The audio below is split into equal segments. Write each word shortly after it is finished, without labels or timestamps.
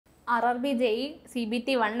RRB JEE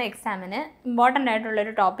CBT-01 എക്സാമിന് important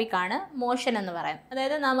ആയിട്ടുള്ളൊരു ടോപ്പിക്കാണ് മോഷൻ എന്ന് പറയുന്നത്.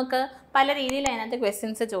 അതായത് നമുക്ക് പല രീതിയിൽ അതിനകത്ത്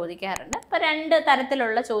ക്വസ്റ്റ്യൻസ് ചോദിക്കാറുണ്ട്. അപ്പോൾ 2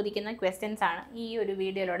 തരത്തിലുള്ള ചോദിക്കുന്ന ക്വസ്റ്റ്യൻസ് ആണ് ഈ ഒരു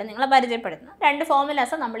വീഡിയോയിലൂടെ നിങ്ങളെ പരിചയപ്പെടുത്തുന്നത്. 2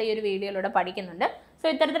 ഫോർമുലാസ് നമ്മൾ ഈ ഒരു വീഡിയോയിലൂടെ പഠിക്കുന്നുണ്ട്. സോ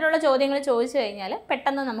ഇത്തരത്തിലുള്ള ചോദ്യങ്ങൾ ചോദിച്ചു കഴിഞ്ഞാൽ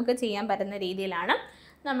പെട്ടെന്ന് നമുക്ക് ചെയ്യാൻ പറ്റുന്ന രീതിയിലാണ്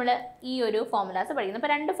നമ്മൾ ഈ ഒരു ഫോർമുലാസ് പഠിക്കുന്നത്.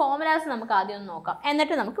 അപ്പോൾ 2 ഫോർമുലാസ് നമുക്ക് ആദ്യം ഒന്ന് നോക്കാം,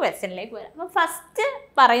 എന്നിട്ട് നമുക്ക് ക്വസ്റ്റ്യനിലേക്ക് വരാം. അപ്പോൾ ഫസ്റ്റ്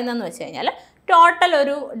പറയുന്നതെന്ന് വെച്ച് കഴിഞ്ഞാൽ ടോട്ടൽ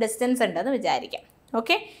ഒരു ഡിസ്റ്റൻസ് ഉണ്ടെന്ന് വിചാരിക്കാം.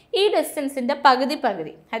 ഓക്കെ, ഈ ഡിസ്റ്റൻസിൻ്റെ പകുതി,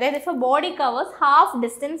 അതായത് ഇപ്പോൾ body covers half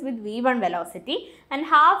distance with V1 velocity and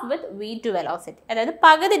half with V2 velocity. അതായത്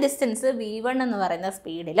പകുതി ഡിസ്റ്റൻസ് V1 എന്ന് പറയുന്ന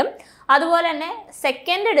സ്പീഡിലും അതുപോലെ തന്നെ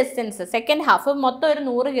സെക്കൻഡ് ഹാഫ് മൊത്തം ഒരു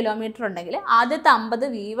 100 കിലോമീറ്റർ ഉണ്ടെങ്കിൽ ആദ്യത്തെ 50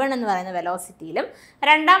 V1 എന്ന് പറയുന്ന വെലോസിറ്റിയിലും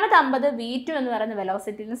രണ്ടാമത്തെ 50 V2 എന്ന് പറയുന്ന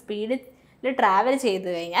വെലോസിറ്റിയിലും സ്പീഡിൽ ട്രാവൽ ചെയ്ത്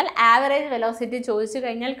കഴിഞ്ഞാൽ ആവറേജ് വെലോസിറ്റി ചോദിച്ചു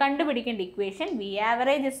കഴിഞ്ഞാൽ കണ്ടുപിടിക്കേണ്ട equation V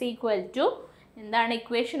average is equal to എന്താണ്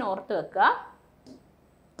ഇക്വേഷൻ ഓർത്ത് വെക്കുക,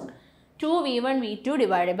 2V1 V2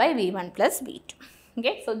 divided by V1 plus V2.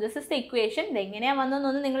 Okay, so this is the equation. ഇതെങ്ങനെയാണ്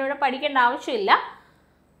വന്നതെന്നൊന്നും നിങ്ങളിവിടെ പഠിക്കേണ്ട ആവശ്യമില്ല,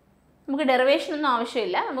 നമുക്ക് ഡെറിവേഷൻ ഒന്നും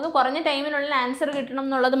ആവശ്യമില്ല, നമുക്ക് കുറഞ്ഞ ടൈമിനുള്ള ആൻസർ കിട്ടണം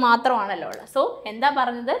എന്നുള്ളത് മാത്രമാണല്ലോ ഉള്ളത്. സോ എന്താ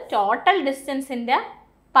പറഞ്ഞത്, ടോട്ടൽ ഡിസ്റ്റൻസിൻ്റെ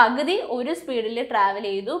പകുതി ഒരു സ്പീഡിൽ ട്രാവൽ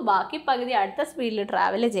ചെയ്തു, ബാക്കി പകുതി അടുത്ത സ്പീഡിൽ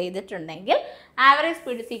ട്രാവൽ ചെയ്തിട്ടുണ്ടെങ്കിൽ average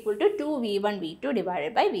speed is equal to 2V1 V2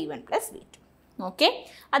 divided by V1 plus V2. Okay,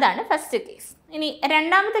 അതാണ് ഫസ്റ്റ് കേസ്. ഇനി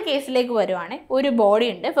രണ്ടാമത്തെ കേസിലേക്ക് വരുവാണെങ്കിൽ ഒരു ബോഡി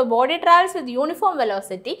ഉണ്ട്. ഇപ്പോൾ body travels with uniform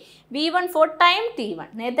velocity V1 for time T1.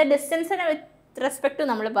 നേരത്തെ ഡിസ്റ്റൻസിനെ വിത്ത് റെസ്പെക്ട്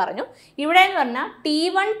നമ്മൾ പറഞ്ഞു. ഇവിടെ എന്ന് പറഞ്ഞാൽ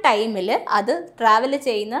T1 ടൈമിൽ അത് ട്രാവൽ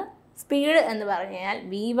ചെയ്യുന്ന സ്പീഡ് എന്ന് പറഞ്ഞു കഴിഞ്ഞാൽ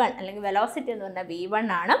V1 അല്ലെങ്കിൽ വെലോസിറ്റി എന്ന് പറഞ്ഞാൽ V1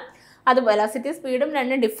 ആണ്. അത് വെലോസിറ്റി സ്പീഡും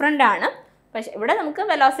രണ്ടും ഡിഫറെൻ്റ് ആണ്. പക്ഷേ ഇവിടെ നമുക്ക്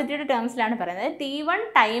വെലോസിറ്റിയുടെ ടേംസിലാണ് പറയുന്നത്. T1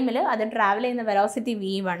 ടൈമിൽ അത് ട്രാവൽ ചെയ്യുന്ന വെലോസിറ്റി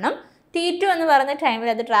V1ഉം T2 എന്ന് പറയുന്ന ടൈമിൽ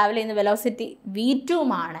അത് ട്രാവൽ ചെയ്യുന്ന വെലോസിറ്റി V2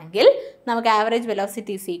 ആണെങ്കിൽ നമുക്ക് average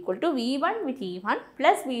velocity is equal to V1 T1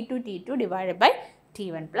 plus V2 T2 divided by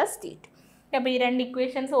T1 plus T2. അപ്പോൾ ഈ 2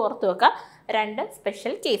 ഇക്വേഷൻസ് ഓർത്ത് വെക്കുക, 2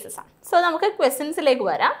 സ്പെഷ്യൽ കേസസ് ആണ്. സോ നമുക്ക് ക്വസ്റ്റ്യൻസിലേക്ക്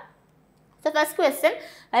വരാം. So first question,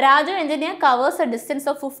 Raju engineer covers a distance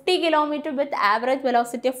of 50 km with average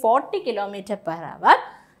velocity of 40 km per hour.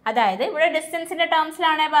 അതായത് ഇവിടെ ഡിസ്റ്റൻസിൻ്റെ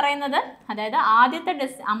ടേംസിലാണ് പറയുന്നത്. അതായത് ആദ്യത്തെ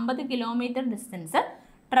 50 കിലോമീറ്റർ ഡിസ്റ്റൻസ്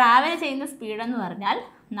ട്രാവൽ ചെയ്യുന്ന സ്പീഡ് എന്ന് പറഞ്ഞാൽ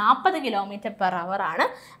 40 km/h ആണ്.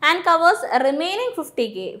 ആൻഡ് കവേഴ്സ് റിമൈനിങ് 50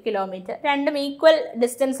 കിലോമീറ്റർ, രണ്ടും ഈക്വൽ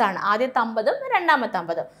ഡിസ്റ്റൻസ് ആണ്, ആദ്യത്തെ 50ഉം രണ്ടാമത്തെ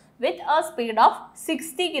 50ഉം, with a speed of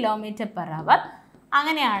 60 km/h.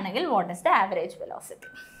 അങ്ങനെയാണെങ്കിൽ what is the average velocity?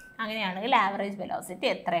 അങ്ങനെയാണെങ്കിൽ ആവറേജ് വെലോസിറ്റി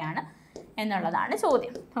എത്രയാണ് എന്നുള്ളതാണ്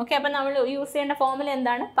ചോദ്യം. ഓക്കെ, അപ്പം നമ്മൾ യൂസ് ചെയ്യേണ്ട ഫോർമുല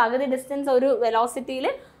എന്താണ്? പകുതി ഡിസ്റ്റൻസ് ഒരു വെലോസിറ്റിയിൽ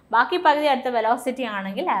ബാക്കി പകുതി അടുത്ത വെലോസിറ്റി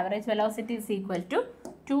ആണെങ്കിൽ average velocity is equal to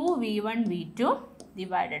 2V1 V2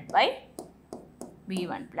 divided by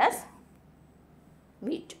V1 plus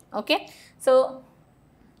V2. Okay, so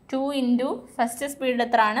 2 into first speed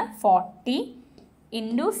എത്രയാണ്? 40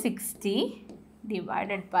 into 60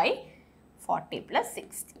 divided by 40 plus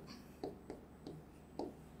 60.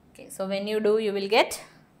 Okay, so when you do, you will get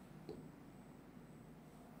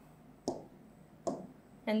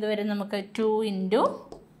എന്ത് വരും നമുക്ക്? 2 into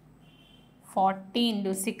 40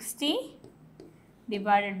 into 60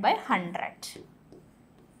 divided by 100.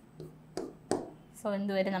 So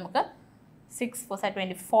എന്ത് വരും നമുക്ക്? 6 4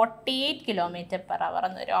 20 48 km/h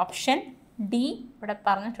എന്നൊരു option D ഇവിടെ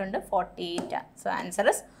പറഞ്ഞിട്ടുണ്ട്. 48. So answer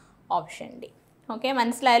is option D. Okay,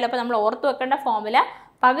 മനസ്സിലായല്ലോ? അപ്പോൾ നമ്മൾ ഓർത്ത് വെക്കേണ്ട ഫോർമുല,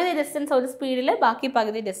 പകുതി ഡിസ്റ്റൻസ് ഒരു സ്പീഡിൽ ബാക്കി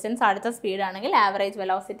പകുതി ഡിസ്റ്റൻസ് അടുത്ത സ്പീഡാണെങ്കിൽ ആവറേജ്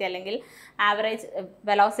വെലോസിറ്റി അല്ലെങ്കിൽ average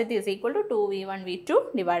velocity is equal to 2V1 V2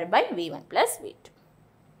 divide by V1 plus V2.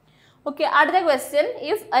 Okay, അടുത്ത question,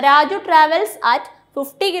 if Raju travels at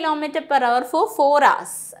 50 km/h four 4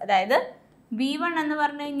 hours. അതായത് V1 എന്ന്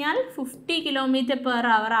പറഞ്ഞു കഴിഞ്ഞാൽ 50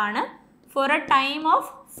 km/h ആണ് four A time of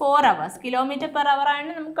 4 hours. km/h ആണ്,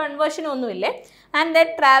 നമുക്ക് കൺവേർഷൻ ഒന്നുമില്ലേ. And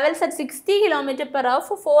that travels at 60 km/h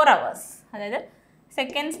four 4 hours. അതായത്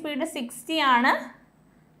സെക്കൻഡ് സ്പീഡ് 60 ആണ്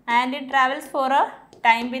and it travels four A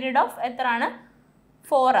time period of എത്രയാണ്?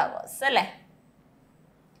 4 hours അല്ലേ.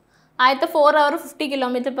 ആദ്യത്തെ 4 hour 50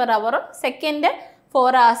 km/h, second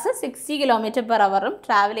 4 hours 60 km/h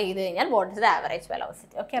travel ചെയ്ത് കഴിഞ്ഞാൽ what is the average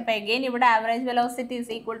velocity? Okay, അപ്പോൾ again ഇവിടെ average velocity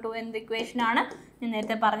is equal to എന്ത് ഇക്വേഷൻ ആണ്? ഞാൻ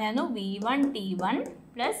നേരത്തെ പറഞ്ഞായിരുന്നു, V1 T1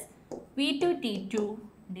 plus V2 T2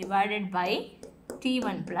 divided by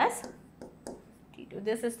T1 plus T2.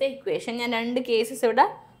 This is the equation. ഞാൻ 2 കേസസ് ഇവിടെ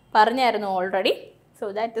പറഞ്ഞായിരുന്നു already. So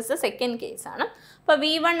that is the second case ആണ്. അപ്പോൾ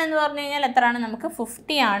V1 എന്ന് പറഞ്ഞു കഴിഞ്ഞാൽ എത്രയാണ്? നമുക്ക്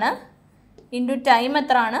 50 ആണ്, ഇൻറ്റു ടൈം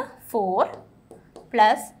എത്രയാണ്? 4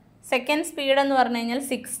 പ്ലസ് സെക്കൻഡ് സ്പീഡ് എന്ന് പറഞ്ഞു കഴിഞ്ഞാൽ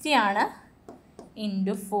 60 ആണ്,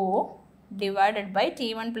 into 4 divided by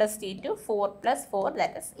T1 plus T2, 4 plus 4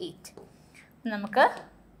 that is 8. നമുക്ക്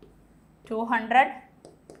 200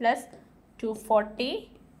 plus 240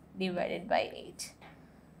 divided by 8.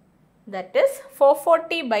 That is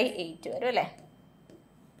 440 by 8 വരും അല്ലേ?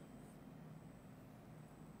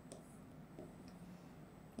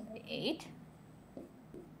 By 8.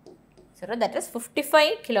 So that is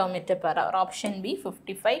 55 km per hour. Option B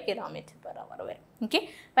 55 km per hour വരും. Okay,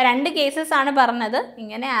 അപ്പോൾ 2 cases ആണ് പറഞ്ഞത്.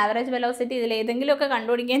 ഇങ്ങനെ ആവറേജ് വെലോസിറ്റി ഇതിൽ ഏതെങ്കിലുമൊക്കെ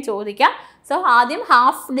കണ്ടുപിടിക്കാൻ ചോദിക്കാം. സോ ആദ്യം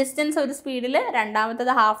ഹാഫ് ഡിസ്റ്റൻസ് ഒരു സ്പീഡിൽ,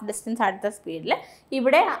 രണ്ടാമത്തത് ഹാഫ് ഡിസ്റ്റൻസ് അടുത്ത സ്പീഡിൽ.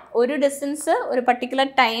 ഇവിടെ ഒരു ഡിസ്റ്റൻസ് ഒരു പർട്ടിക്കുലർ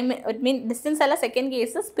ടൈം, ഡിസ്റ്റൻസ് അല്ല സെക്കൻഡ്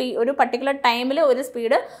കേസ്, ഒരു പർട്ടിക്കുലർ ടൈമിൽ ഒരു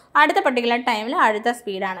സ്പീഡ്, അടുത്ത പർട്ടിക്കുലർ ടൈമിൽ അടുത്ത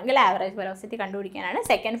സ്പീഡാണെങ്കിൽ ആവറേജ് വെലോസിറ്റി കണ്ടുപിടിക്കാനാണ്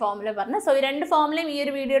സെക്കൻഡ് ഫോമുല പറഞ്ഞത്. സോ ഈ 2 ഫോമുലയും ഈ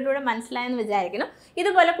ഒരു വീഡിയോയിലൂടെ മനസ്സിലായെന്ന് വിചാരിക്കുന്നു.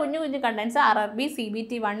 ഇതുപോലെ കുഞ്ഞു കുഞ്ഞു കണ്ടൻസ് RRB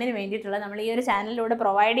CBT-1 വേണ്ടിയിട്ടുള്ള നമ്മൾ ഈ ഒരു ചാനലിലൂടെ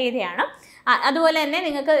പ്രൊവൈഡ് ചെയ്തതാണ്. അതുപോലെ തന്നെ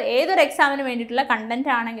നിങ്ങൾക്ക് ഏതൊരു എക്സാമിന് വേണ്ടിയിട്ടുള്ള കണ്ടന്റ്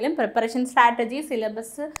ആണെങ്കിലും പ്രിപ്പറേഷൻ സ്ട്രാറ്റജി,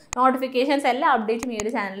 സിലബസ്, നോട്ടിഫിക്കേഷൻസ് എല്ലാ അപ്ഡേറ്റും ഈ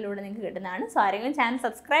ഒരു ചാനലിലൂടെ നിങ്ങൾക്ക് കിട്ടുന്നതാണ്. സോ ആരെങ്കിലും ചാനൽ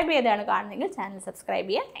സബ്സ്ക്രൈബ് ചെയ്താണ് കാണുന്നതെങ്കിൽ ചാനൽ സബ്സ്ക്രൈബ്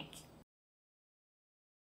ചെയ്യുക. Thank you.